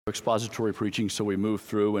expository preaching, so we moved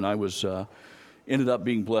through, and I was ended up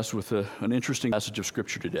being blessed with an interesting passage of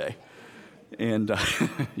Scripture today. And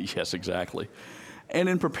yes, exactly. And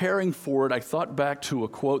in preparing for it, I thought back to a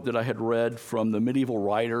quote that I had read from the medieval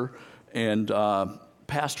writer and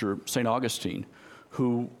pastor, St. Augustine,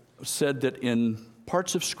 who said that in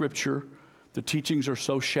parts of Scripture, the teachings are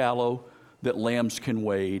so shallow that lambs can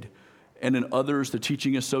wade, and in others, the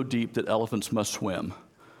teaching is so deep that elephants must swim.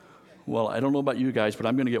 Well, I don't know about you guys, but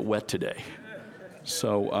I'm going to get wet today.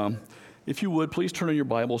 So if you would, please turn in your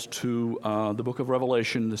Bibles to the book of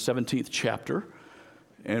Revelation, the 17th chapter.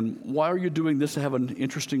 And while you're doing this, I have an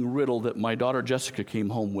interesting riddle that my daughter Jessica came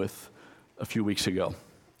home with a few weeks ago.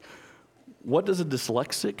 What does a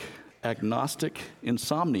dyslexic, agnostic,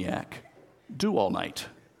 insomniac do all night?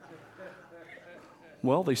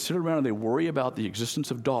 Well, they sit around and they worry about the existence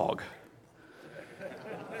of dog.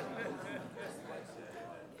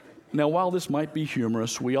 Now, while this might be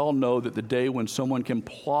humorous, we all know that the day when someone can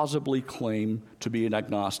plausibly claim to be an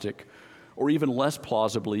agnostic, or even less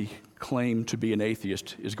plausibly claim to be an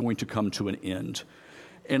atheist, is going to come to an end.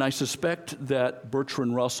 And I suspect that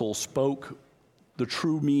Bertrand Russell spoke the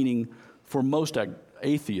true meaning for most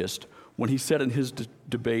atheists when he said in his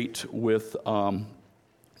debate with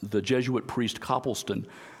the Jesuit priest Copleston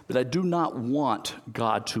that I do not want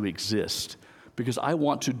God to exist because I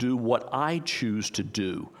want to do what I choose to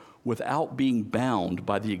do without being bound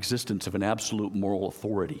by the existence of an absolute moral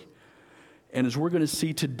authority. And as we're going to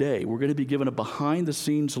see today, we're going to be given a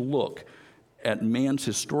behind-the-scenes look at man's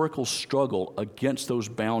historical struggle against those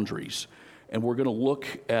boundaries. And we're going to look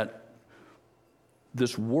at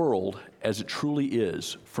this world as it truly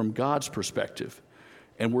is from God's perspective.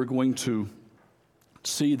 And we're going to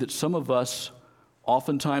see that some of us,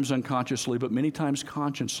 oftentimes unconsciously, but many times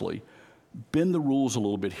consciously, bend the rules a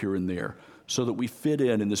little bit here and there so that we fit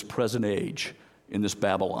in this present age, in this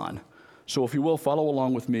Babylon. So if you will, follow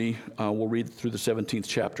along with me. We'll read through the 17th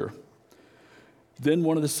chapter. Then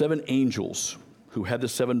one of the seven angels who had the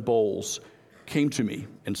seven bowls came to me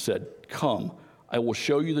and said, "Come, I will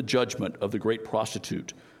show you the judgment of the great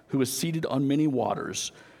prostitute, who is seated on many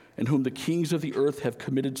waters, and whom the kings of the earth have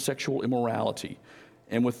committed sexual immorality,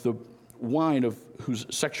 and with the wine of whose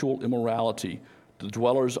sexual immorality the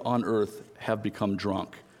dwellers on earth have become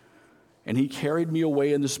drunk. And he carried me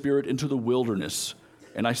away in the spirit into the wilderness,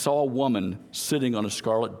 and I saw a woman sitting on a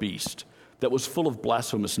scarlet beast that was full of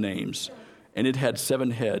blasphemous names, and it had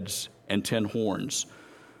 7 heads and 10 horns.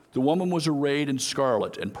 The woman was arrayed in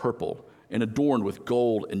scarlet and purple, and adorned with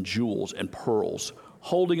gold and jewels and pearls,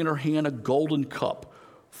 holding in her hand a golden cup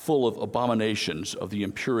full of abominations of the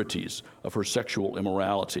impurities of her sexual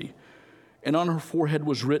immorality. And on her forehead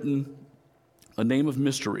was written a name of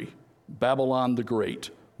mystery, Babylon the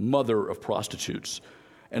Great, mother of prostitutes,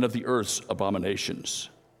 and of the earth's abominations.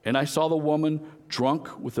 And I saw the woman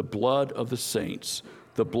drunk with the blood of the saints,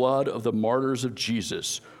 the blood of the martyrs of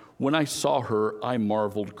Jesus. When I saw her, I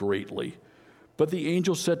marveled greatly. But the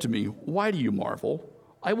angel said to me, 'Why do you marvel?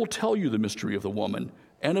 I will tell you the mystery of the woman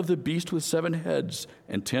and of the beast with 7 heads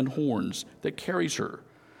and 10 horns that carries her.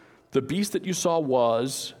 The beast that you saw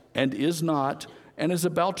was and is not and is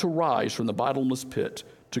about to rise from the bottomless pit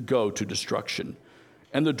to go to destruction.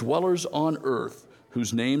 And the dwellers on earth,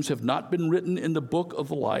 whose names have not been written in the book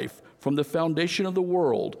of life from the foundation of the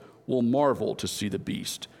world, will marvel to see the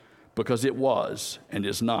beast, because it was and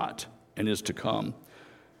is not and is to come.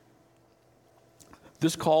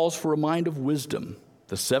 This calls for a mind of wisdom.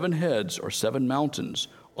 The 7 heads are 7 mountains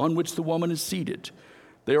on which the woman is seated.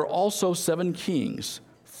 They are also 7 kings,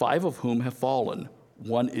 5 of whom have fallen.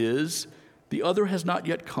 One is, the other has not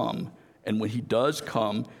yet come, and when he does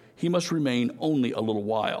come, he must remain only a little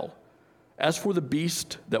while. As for the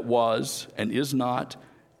beast that was and is not,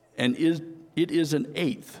 it is an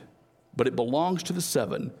 8th, but it belongs to the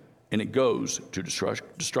 7, and it goes to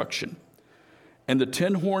destruction. And the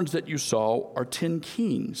 10 horns that you saw are 10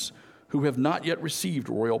 kings who have not yet received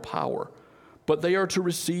royal power, but they are to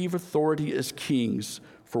receive authority as kings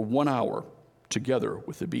for 1 hour, together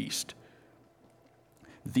with the beast.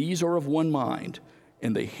 These are of one mind,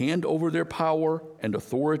 and they hand over their power and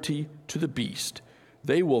authority to the beast.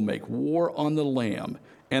 They will make war on the Lamb,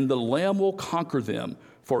 and the Lamb will conquer them,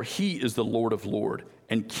 for he is the Lord of lords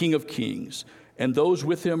and King of kings, and those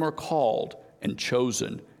with him are called and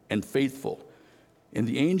chosen and faithful. And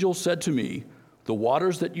the angel said to me, the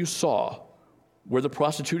waters that you saw, where the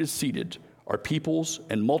prostitute is seated, are peoples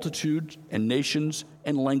and multitudes and nations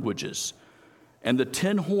and languages. And the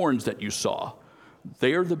 10 horns that you saw,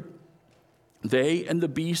 they and the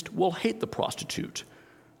beast will hate the prostitute.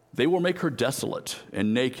 They will make her desolate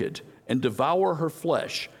and naked and devour her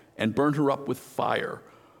flesh and burn her up with fire.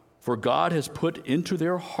 For God has put into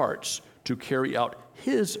their hearts to carry out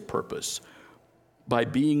his purpose by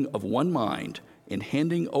being of one mind and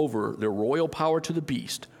handing over their royal power to the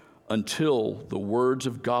beast until the words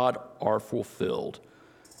of God are fulfilled.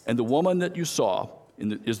 And the woman that you saw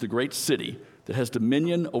is the great city that has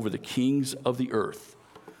dominion over the kings of the earth.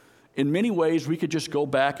 In many ways, we could just go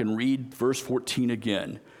back and read verse 14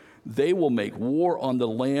 again. They will make war on the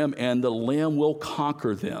Lamb, and the Lamb will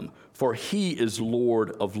conquer them, for he is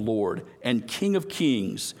Lord of lords and King of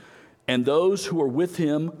kings, and those who are with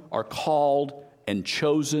him are called and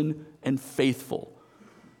chosen and faithful.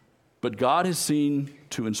 But God has seen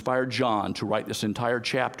to inspire John to write this entire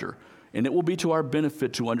chapter, and it will be to our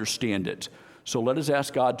benefit to understand it. So let us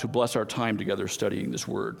ask God to bless our time together studying this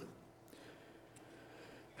word.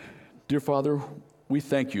 Dear Father, we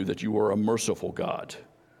thank you that you are a merciful God.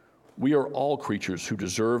 We are all creatures who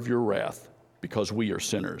deserve your wrath because we are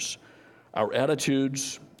sinners. Our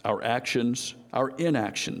attitudes, our actions, our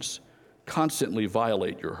inactions constantly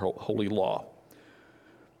violate your holy law.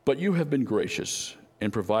 But you have been gracious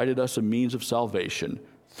and provided us a means of salvation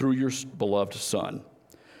through your beloved Son.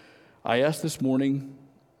 I ask this morning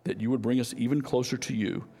that you would bring us even closer to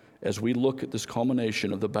you as we look at this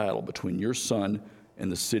culmination of the battle between your Son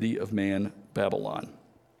and the city of man, Babylon.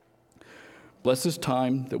 Bless this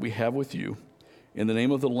time that we have with you. In the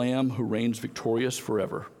name of the Lamb who reigns victorious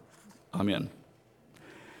forever. Amen.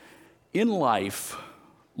 In life,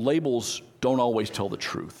 labels don't always tell the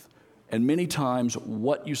truth. And many times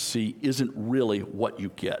what you see isn't really what you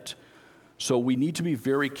get. So we need to be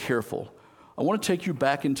very careful. I want to take you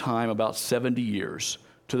back in time about 70 years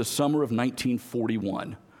to the summer of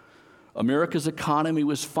 1941. America's economy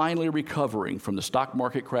was finally recovering from the stock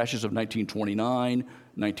market crashes of 1929,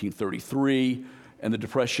 1933, and the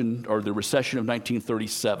recession of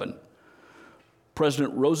 1937.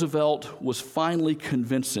 President Roosevelt was finally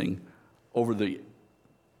convincing over the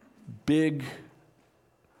big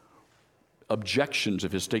objections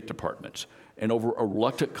of his State Department and over a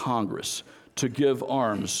reluctant Congress to give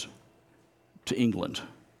arms to England.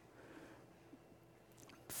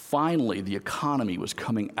 Finally, the economy was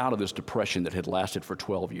coming out of this depression that had lasted for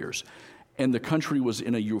 12 years, and the country was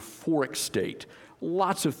in a euphoric state.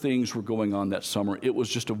 Lots of things were going on that summer. It was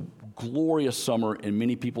just a glorious summer in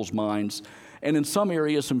many people's minds, and in some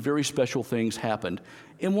areas, some very special things happened.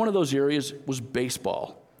 In one of those areas was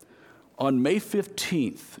baseball. On May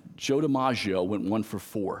 15th, Joe DiMaggio went 1 for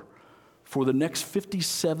 4. For the next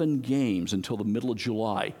 57 games until the middle of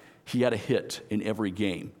July, he had a hit in every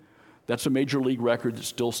game. That's a major league record that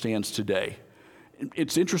still stands today.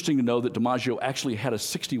 It's interesting to know that DiMaggio actually had a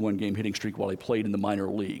 61-game hitting streak while he played in the minor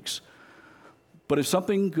leagues. But if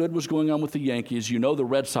something good was going on with the Yankees, you know the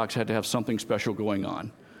Red Sox had to have something special going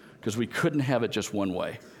on because we couldn't have it just one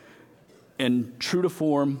way. And true to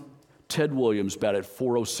form, Ted Williams batted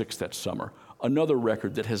 .406 that summer, another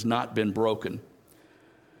record that has not been broken.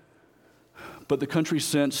 But the country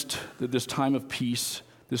sensed that this time of peace,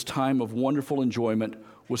 this time of wonderful enjoyment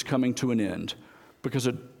was coming to an end because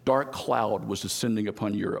a dark cloud was descending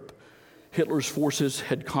upon Europe. Hitler's forces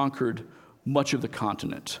had conquered much of the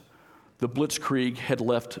continent. The Blitzkrieg had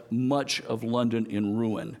left much of London in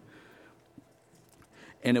ruin.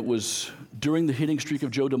 And it was during the hitting streak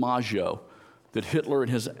of Joe DiMaggio that Hitler and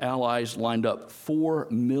his allies lined up 4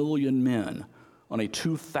 million men on a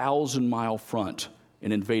 2,000-mile front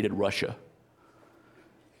and invaded Russia.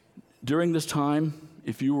 During this time,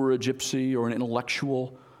 if you were a gypsy or an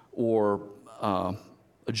intellectual or a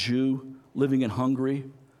Jew living in Hungary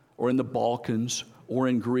or in the Balkans or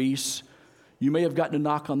in Greece, you may have gotten a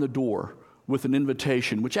knock on the door with an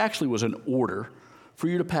invitation, which actually was an order for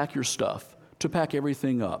you to pack your stuff, to pack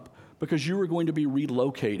everything up, because you were going to be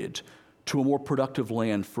relocated to a more productive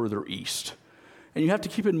land further east. And you have to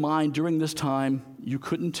keep in mind, during this time, you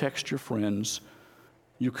couldn't text your friends,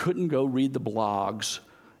 you couldn't go read the blogs,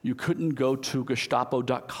 you couldn't go to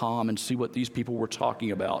Gestapo.com and see what these people were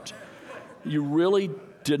talking about. You really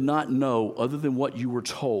did not know other than what you were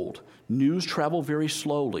told. News traveled very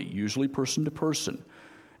slowly, usually person to person,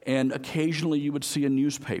 and occasionally you would see a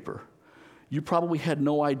newspaper. You probably had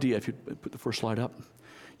no idea, if you put the first slide up,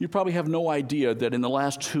 you probably have no idea that in the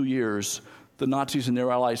last 2 years, the Nazis and their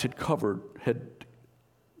allies had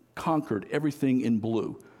conquered everything in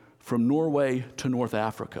blue, from Norway to North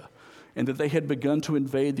Africa, and that they had begun to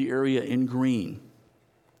invade the area in green.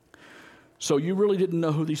 So you really didn't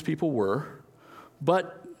know who these people were,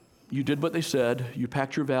 but you did what they said. You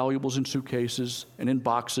packed your valuables in suitcases and in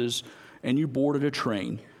boxes, and you boarded a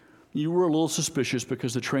train. You were a little suspicious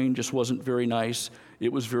because the train just wasn't very nice.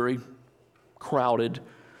 It was very crowded.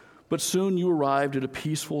 But soon you arrived at a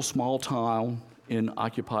peaceful small town in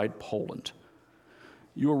occupied Poland.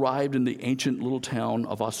 You arrived in the ancient little town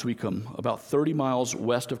of Oswiecim, about 30 miles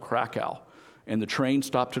west of Krakow, and the train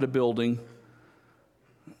stopped at a building,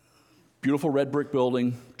 beautiful red brick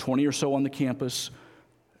building, 20 or so on the campus,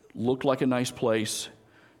 looked like a nice place.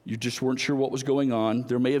 You just weren't sure what was going on.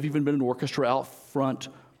 There may have even been an orchestra out front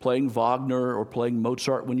playing Wagner or playing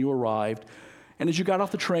Mozart when you arrived. And as you got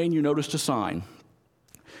off the train, you noticed a sign.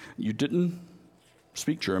 You didn't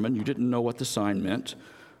speak German. You didn't know what the sign meant.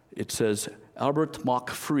 It says, Albert macht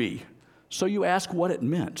frei. So you asked what it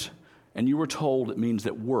meant, and you were told it means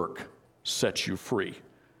that work sets you free.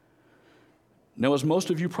 Now, as most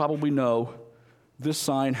of you probably know, this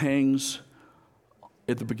sign hangs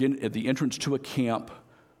at the entrance to a camp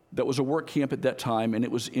that was a work camp at that time, and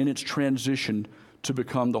it was in its transition to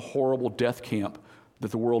become the horrible death camp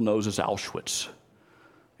that the world knows as Auschwitz.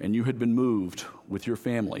 And you had been moved with your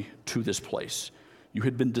family to this place. You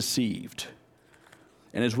had been deceived.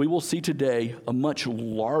 And as we will see today, a much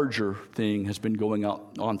larger thing has been going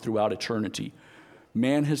on throughout eternity.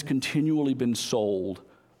 Man has continually been sold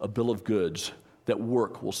a bill of goods that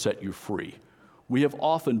work will set you free. We have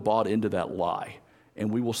often bought into that lie,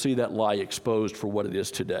 and we will see that lie exposed for what it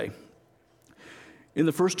is today. In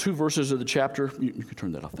the first two verses of the chapter, you can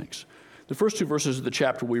turn that off, thanks. The first two verses of the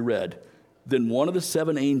chapter we read, then one of the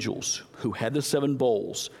seven angels who had the seven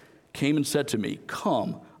bowls came and said to me,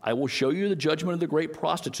 come, I will show you the judgment of the great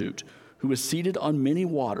prostitute who is seated on many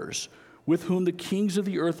waters, with whom the kings of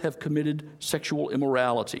the earth have committed sexual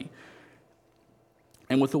immorality,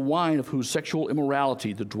 and with the wine of whose sexual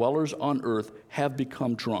immorality the dwellers on earth have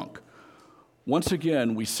become drunk. Once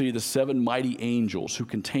again, we see the seven mighty angels who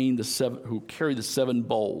carry the seven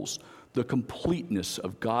bowls, the completeness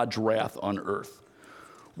of God's wrath on earth.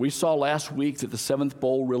 We saw last week that the seventh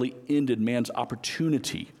bowl really ended man's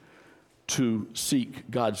opportunity to seek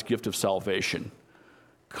God's gift of salvation.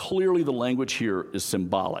 Clearly, the language here is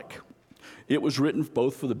symbolic. It was written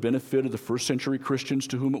both for the benefit of the first century Christians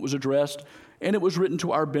to whom it was addressed, and it was written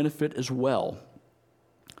to our benefit as well.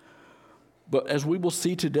 But as we will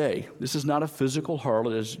see today, this is not a physical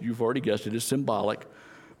harlot, as you've already guessed, it is symbolic,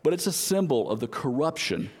 but it's a symbol of the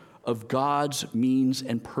corruption of God's means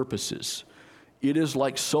and purposes. It is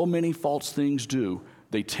like so many false things do.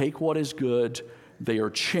 They take what is good, they are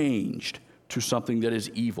changed to something that is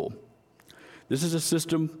evil. This is a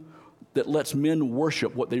system that lets men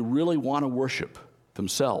worship what they really want to worship,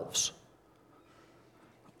 themselves.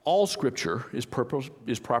 All Scripture is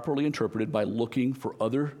properly interpreted by looking for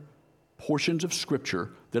other portions of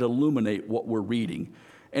Scripture that illuminate what we're reading.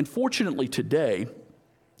 And fortunately today,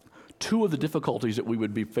 two of the difficulties that we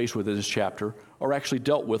would be faced with in this chapter are actually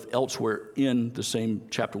dealt with elsewhere in the same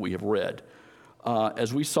chapter we have read.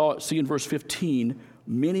 As we see in verse 15,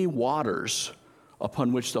 many waters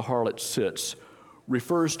upon which the harlot sits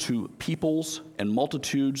refers to peoples and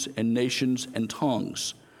multitudes and nations and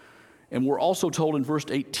tongues. And we're also told in verse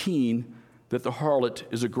 18 that the harlot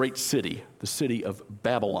is a great city, the city of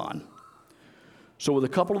Babylon. So with a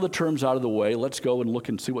couple of the terms out of the way, let's go and look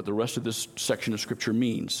and see what the rest of this section of Scripture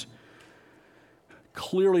means.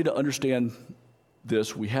 Clearly, to understand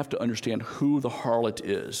this, we have to understand who the harlot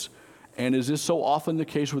is. And as is so often the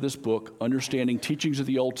case with this book, understanding teachings of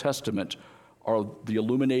the Old Testament are the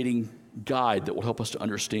illuminating guide that will help us to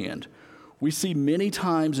understand. We see many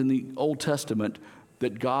times in the Old Testament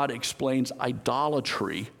that God explains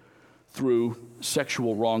idolatry through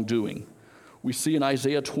sexual wrongdoing. We see in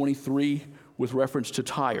Isaiah 23 with reference to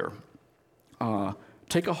Tyre.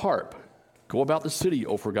 Take a harp, go about the city,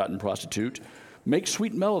 O forgotten prostitute, make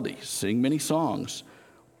sweet melody, sing many songs,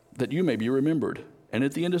 that you may be remembered. And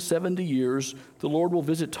at the end of 70 years, the Lord will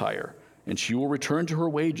visit Tyre, and she will return to her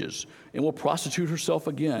wages, and will prostitute herself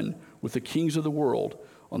again with the kings of the world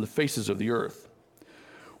on the faces of the earth.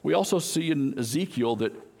 We also see in Ezekiel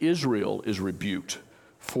that Israel is rebuked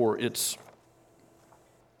for its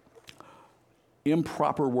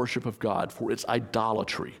improper worship of God, for its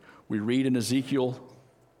idolatry. We read in Ezekiel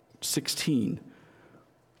 16,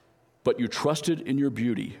 but you trusted in your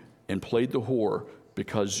beauty and played the whore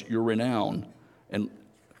because of your renown,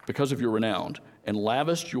 and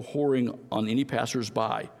lavished your whoring on any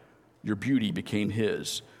passers-by. Your beauty became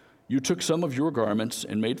his. You took some of your garments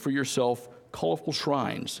and made for yourself colorful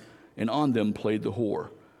shrines, and on them played the whore.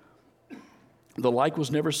 The like was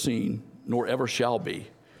never seen, nor ever shall be.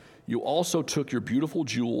 You also took your beautiful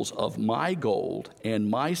jewels of my gold and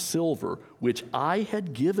my silver, which I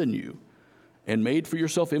had given you, and made for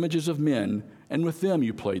yourself images of men, and with them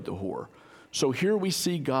you played the whore. So here we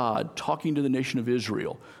see God talking to the nation of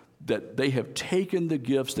Israel, that they have taken the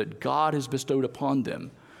gifts that God has bestowed upon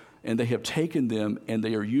them, and they have taken them and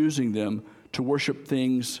they are using them to worship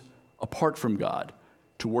things apart from God,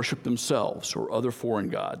 to worship themselves or other foreign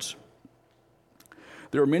gods.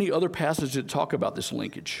 There are many other passages that talk about this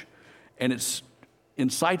linkage, and it's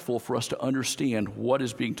insightful for us to understand what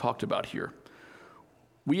is being talked about here.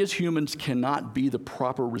 We as humans cannot be the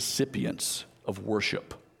proper recipients of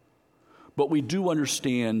worship, but we do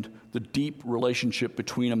understand the deep relationship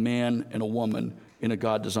between a man and a woman in a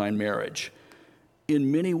God-designed marriage.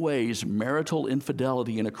 In many ways, marital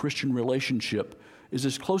infidelity in a Christian relationship is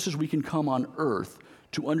as close as we can come on earth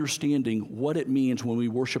to understanding what it means when we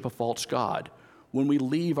worship a false god, when we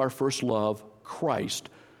leave our first love, Christ,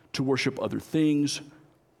 to worship other things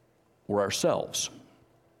or ourselves.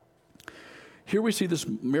 Here we see this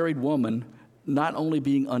married woman not only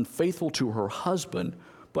being unfaithful to her husband,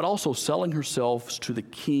 but also selling herself to the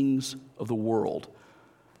kings of the world.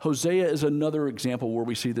 Hosea is another example where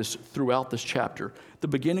we see this throughout this chapter. At the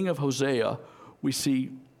beginning of Hosea, we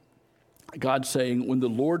see God saying, when the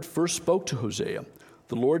Lord first spoke to Hosea,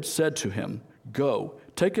 the Lord said to him, "Go,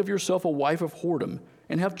 take of yourself a wife of whoredom,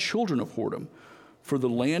 and have children of whoredom, for the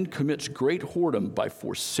land commits great whoredom by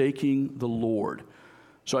forsaking the Lord."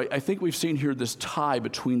 So I think we've seen here this tie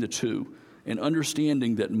between the two, and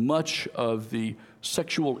understanding that much of the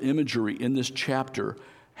sexual imagery in this chapter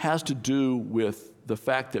has to do with the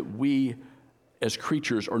fact that we as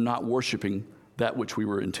creatures are not worshiping that which we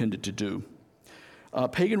were intended to do.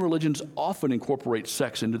 Pagan religions often incorporate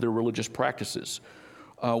sex into their religious practices.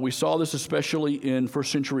 We saw this especially in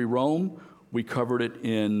first century Rome. We covered it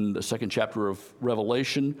in the second chapter of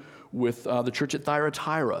Revelation with the church at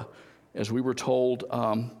Thyatira. As we were told,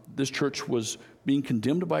 this church was being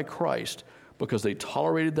condemned by Christ because they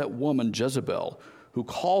tolerated that woman, Jezebel, who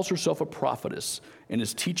calls herself a prophetess and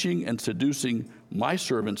is teaching and seducing my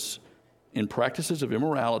servants in practices of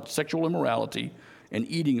immorality, sexual immorality, and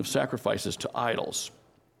eating of sacrifices to idols.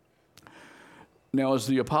 Now, as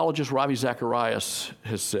the apologist Ravi Zacharias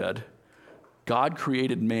has said, God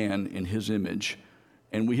created man in his image,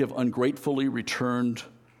 and we have ungratefully returned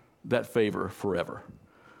that favor forever.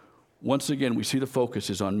 Once again, we see the focus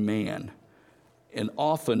is on man, and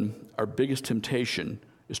often our biggest temptation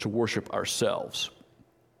is to worship ourselves.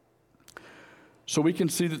 So we can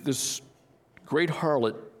see that this great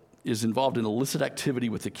harlot is involved in illicit activity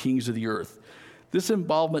with the kings of the earth. This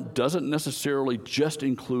involvement doesn't necessarily just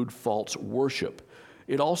include false worship.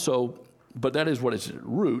 It also, but that is what is at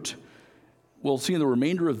root. We'll see in the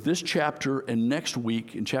remainder of this chapter and next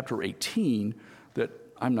week in chapter 18 that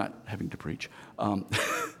I'm not having to preach,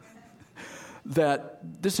 that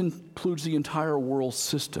this includes the entire world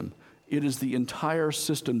system. It is the entire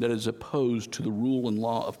system that is opposed to the rule and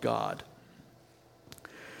law of God.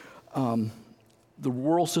 The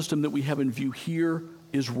world system that we have in view here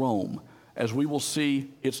is Rome. As we will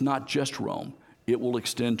see, it's not just Rome. It will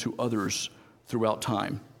extend to others throughout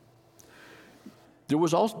time. There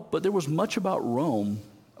was much about Rome.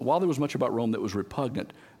 While there was much about Rome that was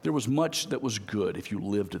repugnant, there was much that was good if you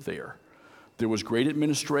lived there. There was great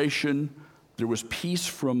administration. There was peace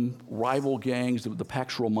from rival gangs, the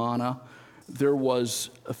Pax Romana. There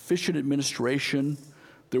was efficient administration.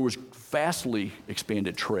 There was vastly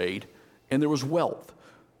expanded trade, and there was wealth.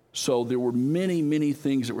 So there were many, many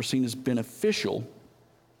things that were seen as beneficial.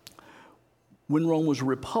 When Rome was a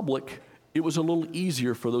republic, it was a little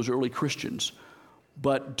easier for those early Christians.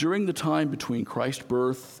 But during the time between Christ's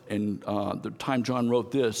birth and the time John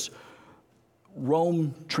wrote this,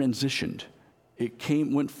 Rome transitioned. It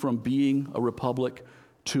went from being a republic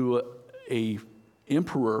to a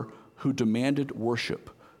emperor who demanded worship,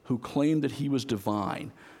 who claimed that he was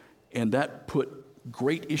divine. And that put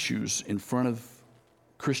great issues in front of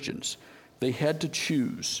Christians. They had to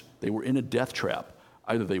choose. They were in a death trap.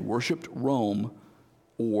 Either they worshiped Rome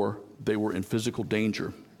or they were in physical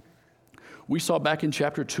danger. We saw back in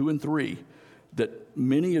chapter 2 and 3 that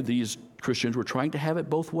many of these Christians were trying to have it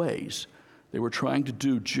both ways. They were trying to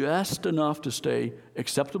do just enough to stay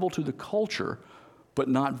acceptable to the culture, but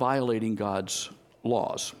not violating God's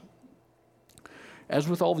laws. As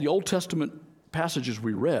with all the Old Testament passages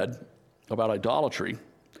we read about idolatry,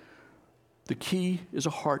 the key is a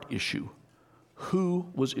heart issue. Who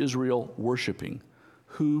was Israel worshiping?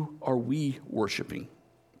 Who are we worshiping?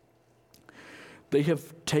 They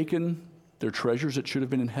have taken their treasures that should have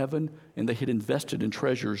been in heaven, and they had invested in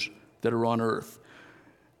treasures that are on earth.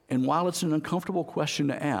 And while it's an uncomfortable question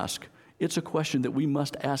to ask, it's a question that we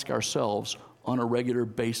must ask ourselves on a regular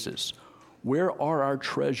basis. Where are our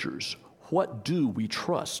treasures? What do we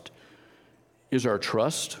trust? Is our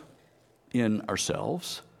trust in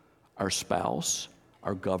ourselves, our spouse,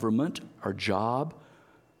 our government, our job?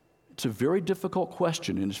 It's a very difficult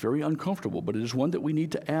question, and it's very uncomfortable, but it is one that we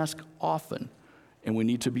need to ask often, and we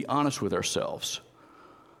need to be honest with ourselves.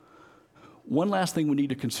 One last thing we need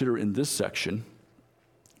to consider in this section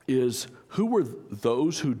is, who were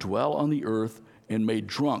those who dwell on the earth and made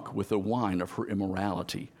drunk with the wine of her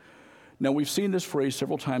immorality? Now, we've seen this phrase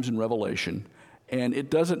several times in Revelation, and it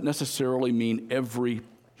doesn't necessarily mean every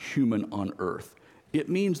human on earth. It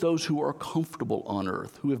means those who are comfortable on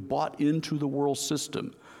earth, who have bought into the world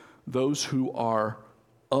system, those who are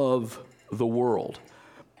of the world.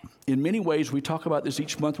 In many ways, we talk about this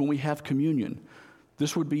each month when we have communion.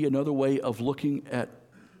 This would be another way of looking at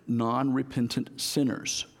non-repentant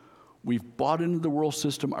sinners. We've bought into the world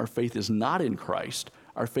system. Our faith is not in Christ.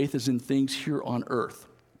 Our faith is in things here on earth.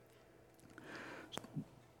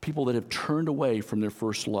 People that have turned away from their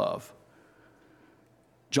first love.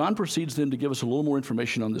 John proceeds then to give us a little more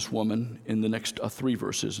information on this woman in the next 3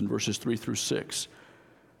 verses, in verses 3 through 6.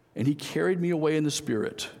 And he carried me away in the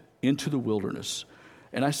Spirit into the wilderness.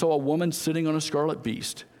 And I saw a woman sitting on a scarlet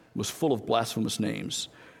beast. It was full of blasphemous names.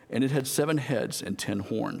 And it had 7 heads and 10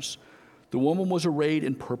 horns. The woman was arrayed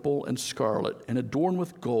in purple and scarlet, and adorned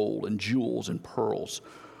with gold and jewels and pearls,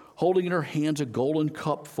 holding in her hands a golden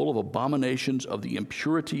cup full of abominations of the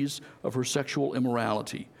impurities of her sexual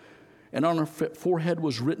immorality. And on her forehead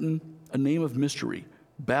was written a name of mystery,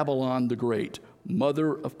 Babylon the Great,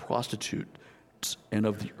 mother of prostitutes and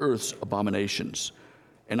of the earth's abominations.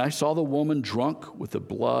 And I saw the woman drunk with the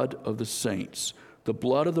blood of the saints, the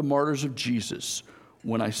blood of the martyrs of Jesus.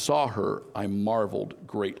 When I saw her, I marveled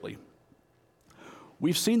greatly.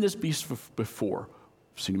 We've seen this beast before.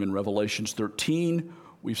 We've seen him in Revelation 13.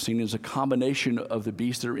 We've seen him as a combination of the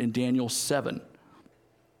beasts that are in Daniel 7.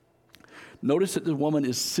 Notice that the woman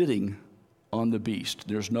is sitting on the beast.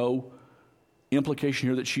 There's no implication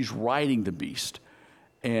here that she's riding the beast.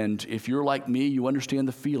 And if you're like me, you understand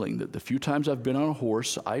the feeling that the few times I've been on a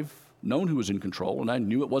horse, I've known who was in control, and I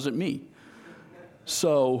knew it wasn't me.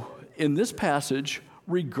 So in this passage,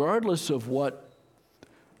 regardless of what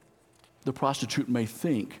the prostitute may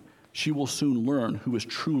think, she will soon learn who is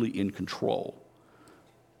truly in control.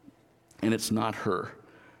 And it's not her.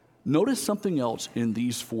 Notice something else in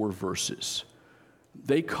these 4 verses.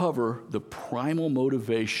 They cover the primal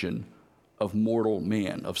motivation of mortal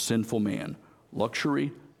man, of sinful man: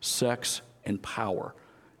 luxury, sex, and power.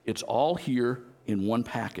 It's all here in one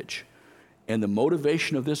package. And the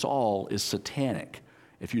motivation of this all is satanic.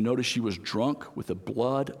 If you notice, she was drunk with the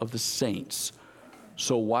blood of the saints.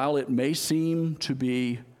 So while it may seem to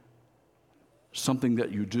be something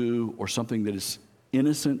that you do or something that is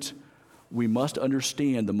innocent, we must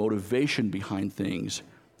understand the motivation behind things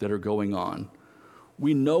that are going on.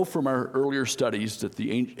 We know from our earlier studies that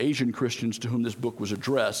the Asian Christians to whom this book was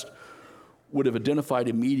addressed would have identified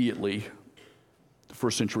immediately the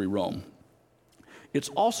first century Rome. It's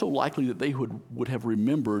also likely that they would have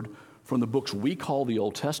remembered from the books we call the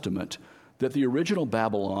Old Testament that the original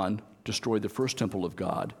Babylon destroyed the first temple of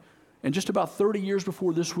God. And just about 30 years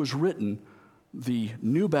before this was written, the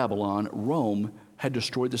new Babylon, Rome, had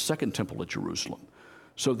destroyed the second temple at Jerusalem.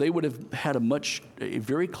 So they would have had a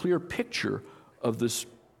very clear picture of this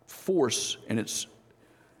force and its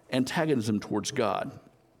antagonism towards God.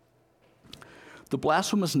 The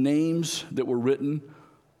blasphemous names that were written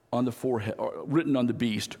on the forehead, or written on the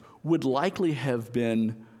beast, would likely have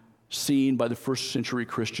been seen by the first century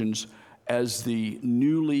Christians as the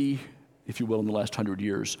newly, if you will, in the last 100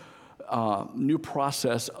 years, new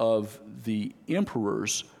process of the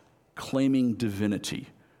emperors claiming divinity,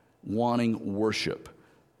 wanting worship,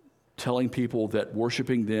 telling people that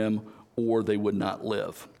worshiping them or they would not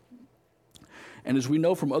live. And as we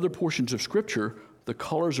know from other portions of Scripture, the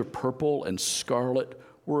colors of purple and scarlet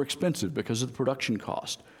were expensive because of the production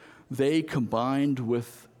cost. They, combined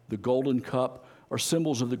with the golden cup, are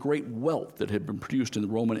symbols of the great wealth that had been produced in the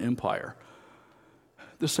Roman Empire.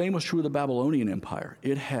 The same was true of the Babylonian Empire.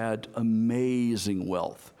 It had amazing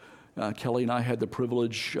wealth. Kelly and I had the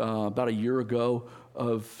privilege about a year ago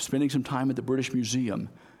of spending some time at the British Museum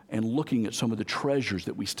and looking at some of the treasures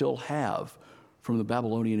that we still have from the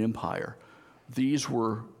Babylonian Empire. These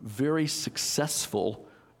were very successful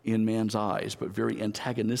in man's eyes, but very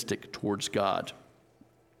antagonistic towards God.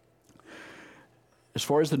 As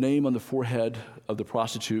far as the name on the forehead of the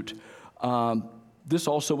prostitute, this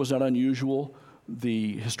also was not unusual.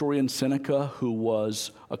 The historian Seneca, who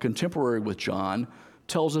was a contemporary with John,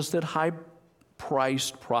 tells us that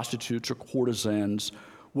high-priced prostitutes or courtesans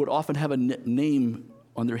would often have a name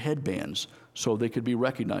on their headbands so they could be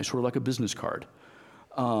recognized, sort of like a business card.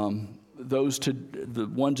 The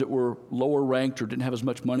ones that were lower ranked or didn't have as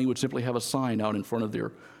much money would simply have a sign out in front of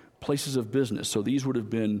their places of business. So these would have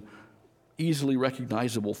been easily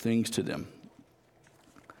recognizable things to them.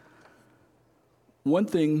 One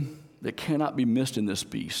thing that cannot be missed in this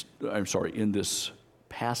in this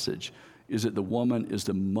passage is that the woman is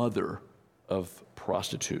the mother of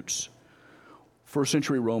prostitutes. First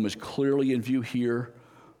century Rome is clearly in view here,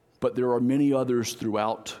 but there are many others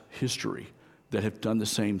throughout history that have done the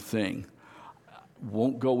same thing.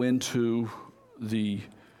 Won't go into the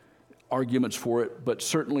arguments for it, but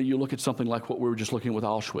certainly you look at something like what we were just looking at with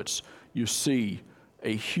Auschwitz, you see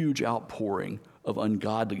a huge outpouring of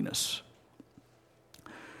ungodliness.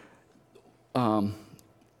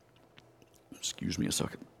 Excuse me a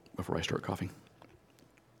second before I start coughing.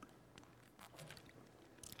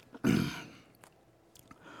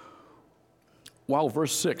 While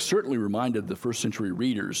verse 6 certainly reminded the first century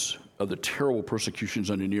readers of the terrible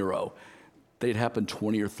persecutions under Nero, they'd happened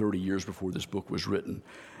 20 or 30 years before this book was written.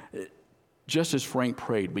 Just as Frank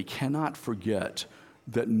prayed, we cannot forget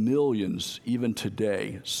that millions, even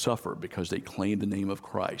today, suffer because they claim the name of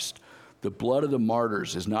Christ. The blood of the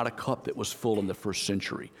martyrs is not a cup that was full in the first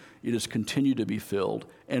century. It has continued to be filled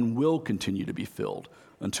and will continue to be filled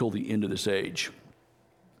until the end of this age.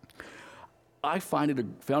 I found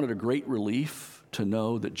it a great relief to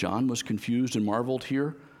know that John was confused and marveled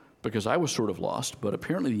here, because I was sort of lost, but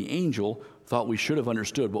apparently the angel thought we should have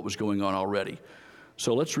understood what was going on already.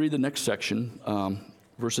 So let's read the next section,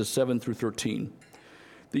 verses 7 through 13.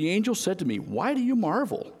 The angel said to me, "Why do you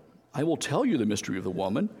marvel? I will tell you the mystery of the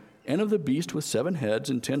woman and of the beast with 7 heads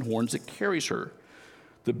and 10 horns that carries her.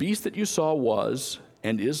 The beast that you saw was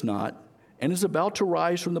and is not, and is about to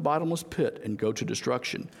rise from the bottomless pit and go to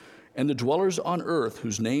destruction. And the dwellers on earth,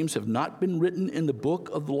 whose names have not been written in the book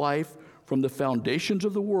of life from the foundations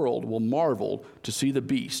of the world, will marvel to see the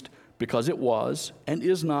beast, because it was and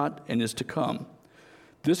is not and is to come.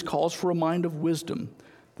 This calls for a mind of wisdom.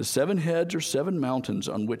 The 7 heads are 7 mountains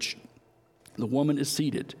on which the woman is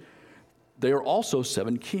seated. They are also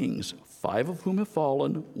 7 kings, 5 of whom have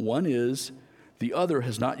fallen, 1 is, the other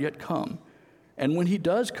has not yet come. And when he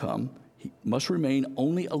does come, he must remain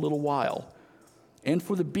only a little while. And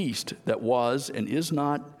for the beast that was and is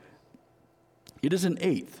not, it is an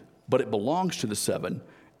 8th, but it belongs to the 7,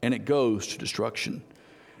 and it goes to destruction.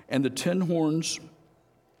 And the 10 horns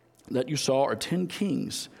that you saw are 10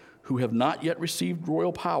 kings who have not yet received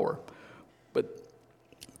royal power, but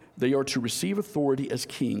they are to receive authority as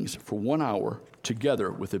kings for 1 hour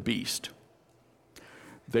together with the beast.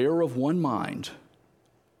 They are of one mind,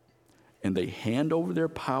 and they hand over their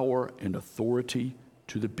power and authority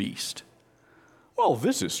to the beast." Well,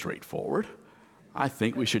 this is straightforward. I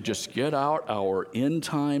think we should just get out our end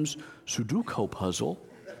times Sudoku puzzle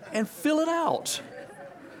and fill it out.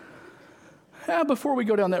 Before we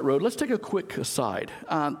go down that road, let's take a quick aside.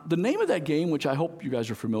 The name of that game, which I hope you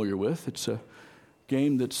guys are familiar with, it's a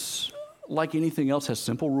game that's, like anything else, has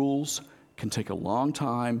simple rules, can take a long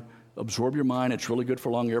time, absorb your mind. It's really good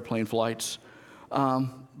for long airplane flights.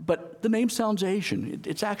 But the name sounds Asian.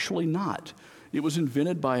 It's actually not. It was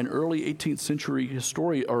invented by an early 18th century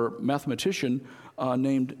historian or mathematician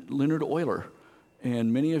named Leonard Euler.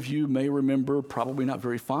 And many of you may remember, probably not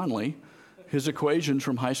very fondly, his equations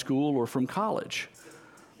from high school or from college.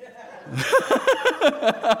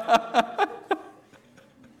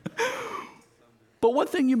 But one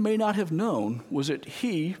thing you may not have known was that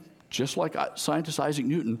he, just like scientist Isaac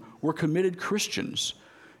Newton, were committed Christians.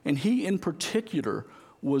 And he, in particular,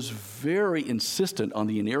 was very insistent on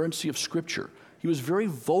the inerrancy of Scripture. He was very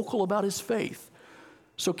vocal about his faith.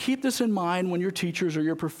 So keep this in mind when your teachers or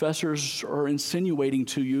your professors are insinuating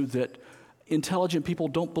to you that intelligent people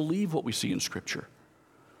don't believe what we see in Scripture,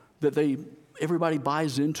 that everybody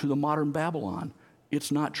buys into the modern Babylon.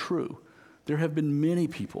 It's not true. There have been many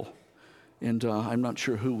people, and I'm not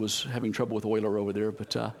sure who was having trouble with Euler over there,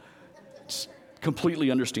 but it's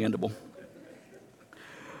completely understandable.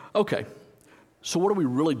 Okay, so what do we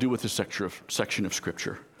really do with this section of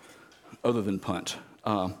Scripture, other than punt,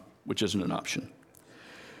 which isn't an option?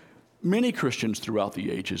 Many Christians throughout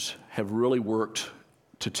the ages have really worked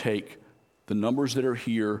to take the numbers that are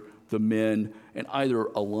here, the men, and either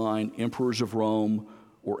align emperors of Rome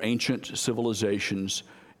or ancient civilizations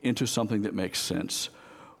into something that makes sense.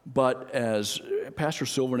 But as Pastor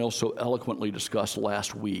Silvernail so eloquently discussed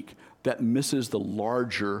last week, that misses the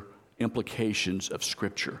larger implications of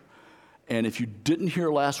Scripture. And if you didn't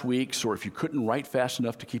hear last week's, or if you couldn't write fast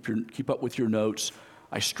enough to keep up with your notes,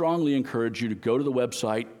 I strongly encourage you to go to the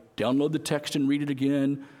website, download the text and read it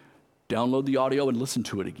again, download the audio and listen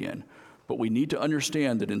to it again. But we need to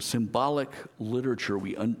understand that in symbolic literature,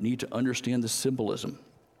 we need to understand the symbolism.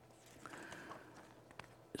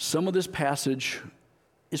 Some of this passage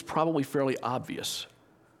is probably fairly obvious.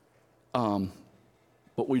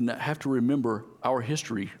 But we have to remember our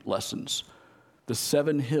history lessons. The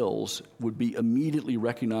 7 hills would be immediately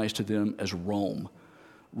recognized to them as Rome.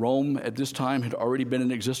 Rome at this time had already been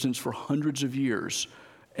in existence for hundreds of years,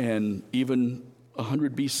 and even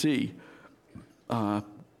 100 BC, I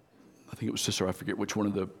think it was Cicero, I forget which one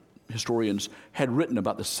of the historians, had written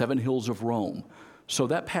about the 7 hills of Rome. So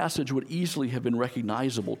that passage would easily have been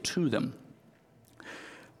recognizable to them.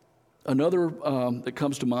 Another that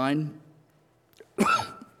comes to mind,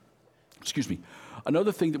 excuse me,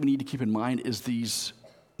 another thing that we need to keep in mind is these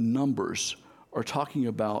numbers are talking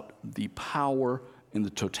about the power and the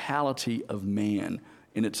totality of man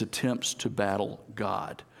in its attempts to battle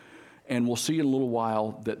God. And we'll see in a little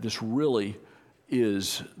while that this really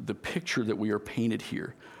is the picture that we are painted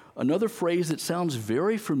here. Another phrase that sounds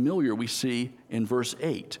very familiar we see in verse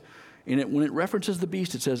 8. And when it references the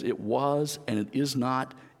beast, it says, "It was, and it is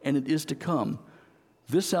not, and it is to come."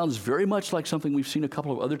 This sounds very much like something we've seen a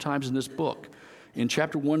couple of other times in this book. In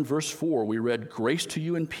chapter 1, verse 4, we read, "Grace to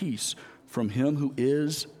you and peace from him who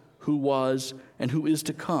is, who was, and who is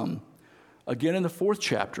to come." Again, in the 4th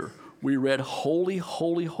chapter, we read, "Holy,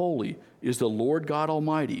 holy, holy is the Lord God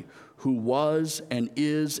Almighty, who was and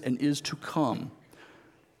is to come."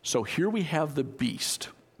 So here we have the beast,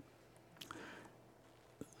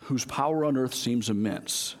 whose power on earth seems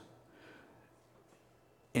immense.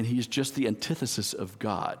 And he's just the antithesis of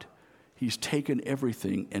God. He's taken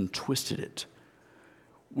everything and twisted it.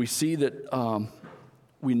 We see that,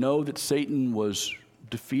 we know that Satan was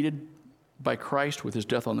defeated by Christ with his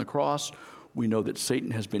death on the cross. We know that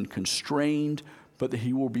Satan has been constrained, but that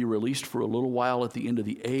he will be released for a little while at the end of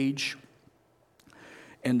the age.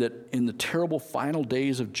 And that in the terrible final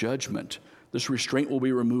days of judgment, this restraint will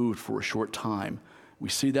be removed for a short time. We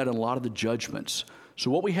see that in a lot of the judgments.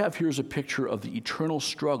 So what we have here is a picture of the eternal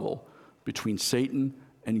struggle between Satan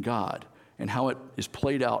and God and how it is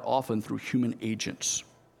played out often through human agents.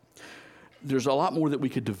 There's a lot more that we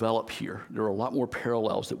could develop here. There are a lot more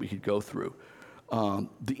parallels that we could go through.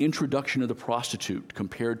 The introduction of the prostitute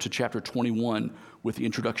compared to chapter 21 with the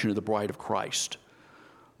introduction of the bride of Christ.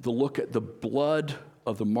 The look at the blood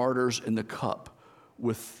of the martyrs in the cup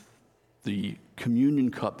with the communion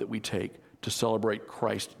cup that we take to celebrate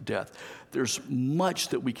Christ's death. There's much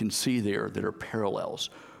that we can see there that are parallels,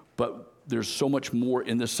 but there's so much more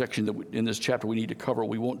in this section, in this chapter we need to cover.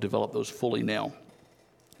 We won't develop those fully now.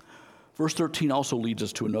 Verse 13 also leads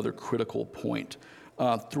us to another critical point.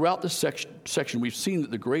 Throughout this section, we've seen that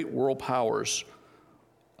the great world powers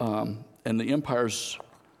and the empires,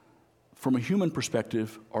 from a human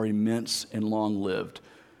perspective, are immense and long-lived.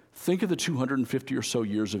 Think of the 250 or so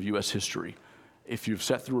years of U.S. history. If you've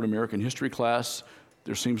sat through an American history class,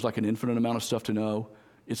 there seems like an infinite amount of stuff to know.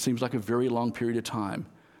 It seems like a very long period of time.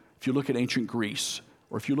 If you look at ancient Greece,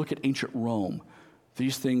 or if you look at ancient Rome,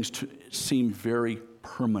 these things seem very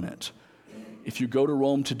permanent. If you go to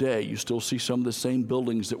Rome today, you still see some of the same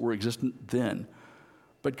buildings that were existent then.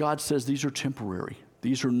 But God says these are temporary.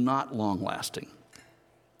 These are not long-lasting.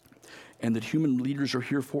 And that human leaders are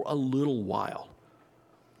here for a little while,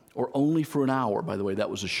 or only for an hour. By the way,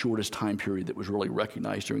 that was the shortest time period that was really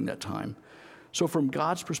recognized during that time. So from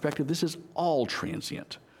God's perspective, this is all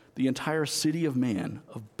transient. The entire city of man,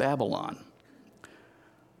 of Babylon,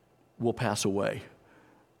 will pass away.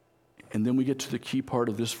 And then we get to the key part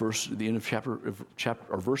of this verse, at the end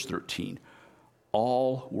of verse 13.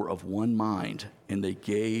 All were of one mind, and they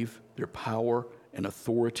gave their power and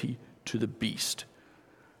authority to the beast.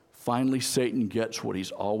 Finally, Satan gets what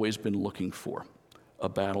he's always been looking for, a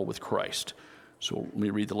battle with Christ. So let me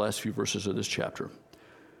read the last few verses of this chapter.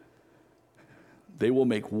 They will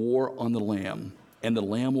make war on the Lamb, and the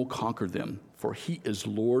Lamb will conquer them, for he is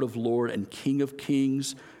Lord of lords and King of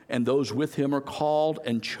kings, and those with him are called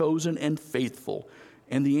and chosen and faithful.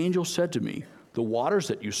 And the angel said to me, the waters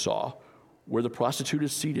that you saw, where the prostitute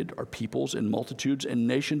is seated, are peoples and multitudes and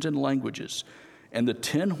nations and languages. And the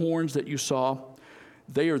 10 horns that you saw,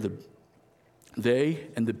 they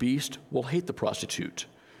and the beast will hate the prostitute.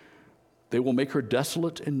 They will make her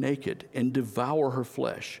desolate and naked, and devour her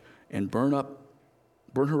flesh, and burn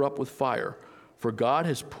her up with fire. For God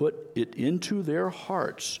has put it into their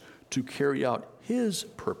hearts to carry out his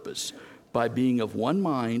purpose by being of one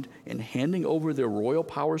mind and handing over their royal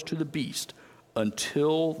powers to the beast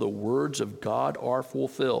until the words of God are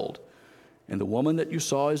fulfilled. And the woman that you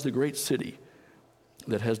saw is the great city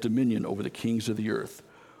that has dominion over the kings of the earth.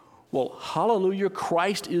 Well, hallelujah,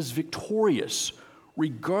 Christ is victorious,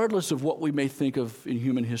 regardless of what we may think of in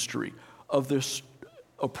human history, of this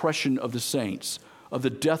oppression of the saints, of the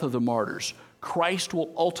death of the martyrs. Christ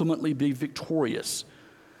will ultimately be victorious.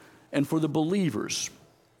 And for the believers,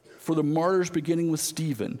 for the martyrs beginning with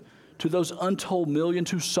Stephen, to those untold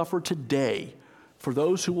millions who suffer today, for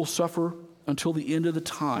those who will suffer until the end of the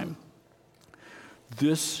time.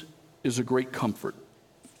 This is a great comfort.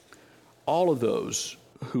 All of those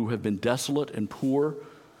who have been desolate and poor,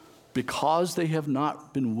 because they have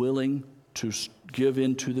not been willing to give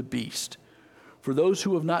in to the beast, for those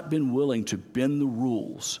who have not been willing to bend the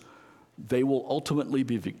rules, they will ultimately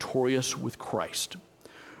be victorious with Christ.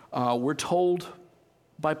 We're told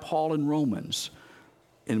by Paul in Romans,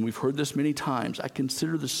 and we've heard this many times, I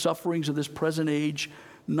consider the sufferings of this present age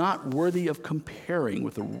not worthy of comparing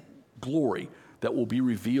with the glory that will be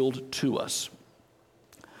revealed to us.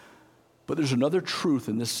 But there's another truth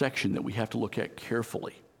in this section that we have to look at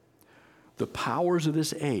carefully. The powers of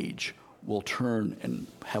this age will turn and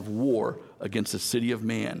have war against the city of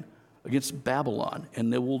man, against Babylon,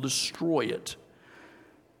 and they will destroy it.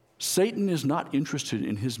 Satan is not interested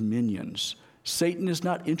in his minions. Satan is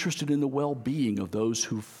not interested in the well-being of those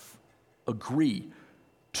who agree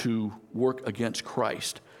to work against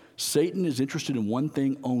Christ. Satan is interested in one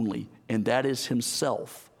thing only, and that is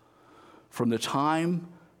himself. From the time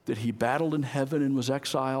that he battled in heaven and was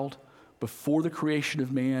exiled, before the creation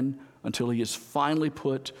of man, until he is finally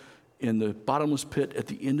put in the bottomless pit at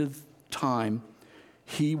the end of time,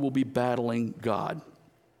 he will be battling God.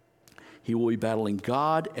 He will be battling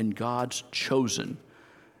God and God's chosen.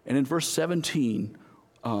 And in verse 17,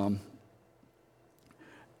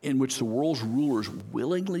 in which the world's rulers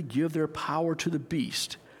willingly give their power to the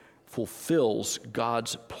beast, fulfills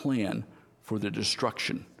God's plan for the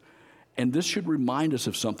destruction. And this should remind us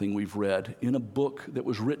of something we've read in a book that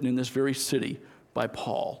was written in this very city by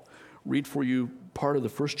Paul. Read for you part of the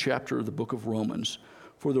first chapter of the book of Romans.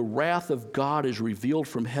 For the wrath of God is revealed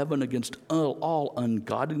from heaven against all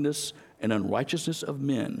ungodliness and unrighteousness of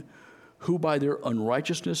men, who by their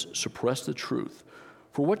unrighteousness suppress the truth.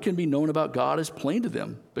 For what can be known about God is plain to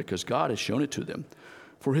them, because God has shown it to them.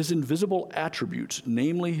 For his invisible attributes,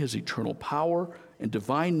 namely his eternal power and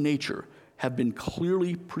divine nature, have been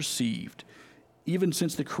clearly perceived, even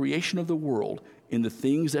since the creation of the world, in the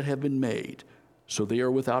things that have been made. So they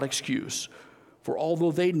are without excuse. For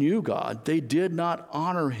although they knew God, they did not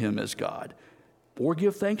honor him as God or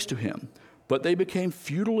give thanks to him, but they became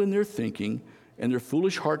futile in their thinking, and their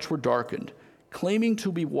foolish hearts were darkened. Claiming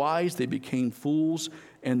to be wise, they became fools,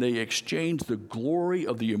 and they exchanged the glory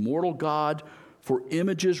of the immortal God for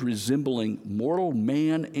images resembling mortal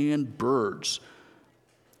man and birds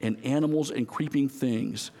and animals and creeping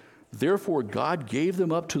things. Therefore God gave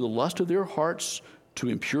them up to the lust of their hearts, to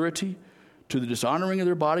impurity, to the dishonoring of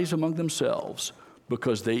their bodies among themselves,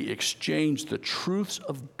 because they exchanged the truths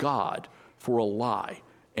of God for a lie,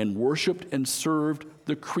 and worshiped and served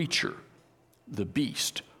the creature, the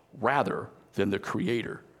beast, rather than the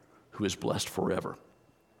Creator, who is blessed forever.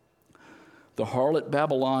 The harlot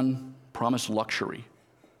Babylon promised luxury.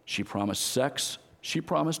 She promised sex. She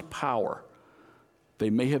promised power. They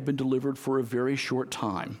may have been delivered for a very short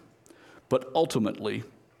time, but ultimately,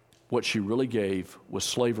 what she really gave was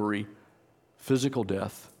slavery, physical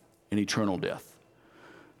death, and eternal death.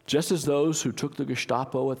 Just as those who took the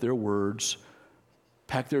Gestapo at their words,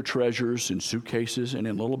 packed their treasures in suitcases and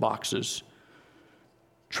in little boxes,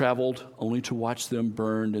 traveled only to watch them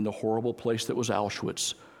burned in the horrible place that was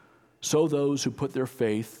Auschwitz, so those who put their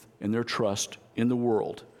faith and their trust in the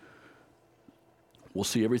world will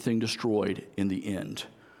see everything destroyed in the end.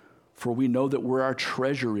 For we know that where our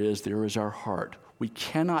treasure is, there is our heart. We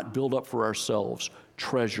cannot build up for ourselves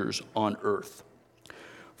treasures on earth.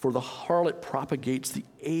 For the harlot propagates the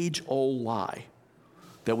age-old lie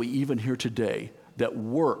that we even hear today, that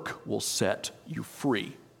work will set you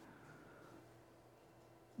free.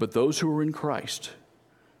 But those who are in Christ,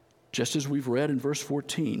 just as we've read in verse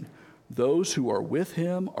 14, those who are with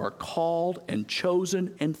him are called and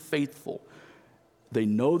chosen and faithful. They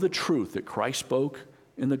know the truth that Christ spoke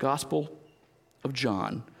in the Gospel of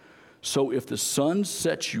John. So if the Son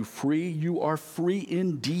sets you free, you are free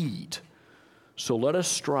indeed. So let us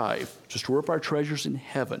strive to store up our treasures in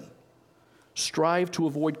heaven. Strive to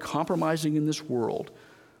avoid compromising in this world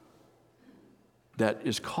that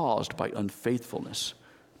is caused by unfaithfulness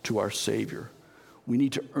to our Savior. We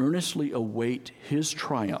need to earnestly await his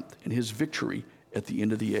triumph and his victory at the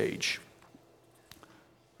end of the age.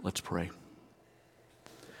 Let's pray.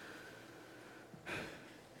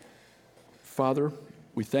 Father,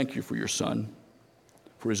 we thank you for your Son,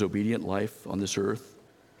 for his obedient life on this earth,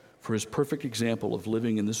 for his perfect example of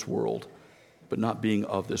living in this world, but not being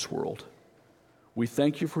of this world. We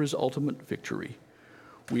thank you for his ultimate victory.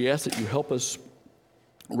 We ask that you help us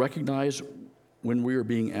recognize when we are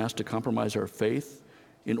being asked to compromise our faith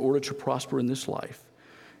in order to prosper in this life.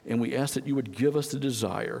 And we ask that you would give us the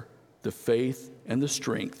desire, the faith, and the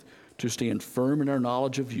strength to stand firm in our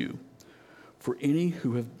knowledge of you. For any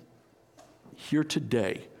who have here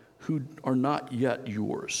today who are not yet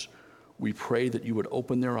yours, we pray that you would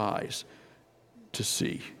open their eyes to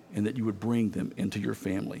see and that you would bring them into your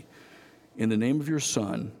family. In the name of your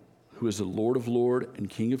Son, who is the Lord of Lords and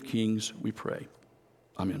King of Kings, we pray.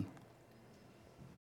 Amen.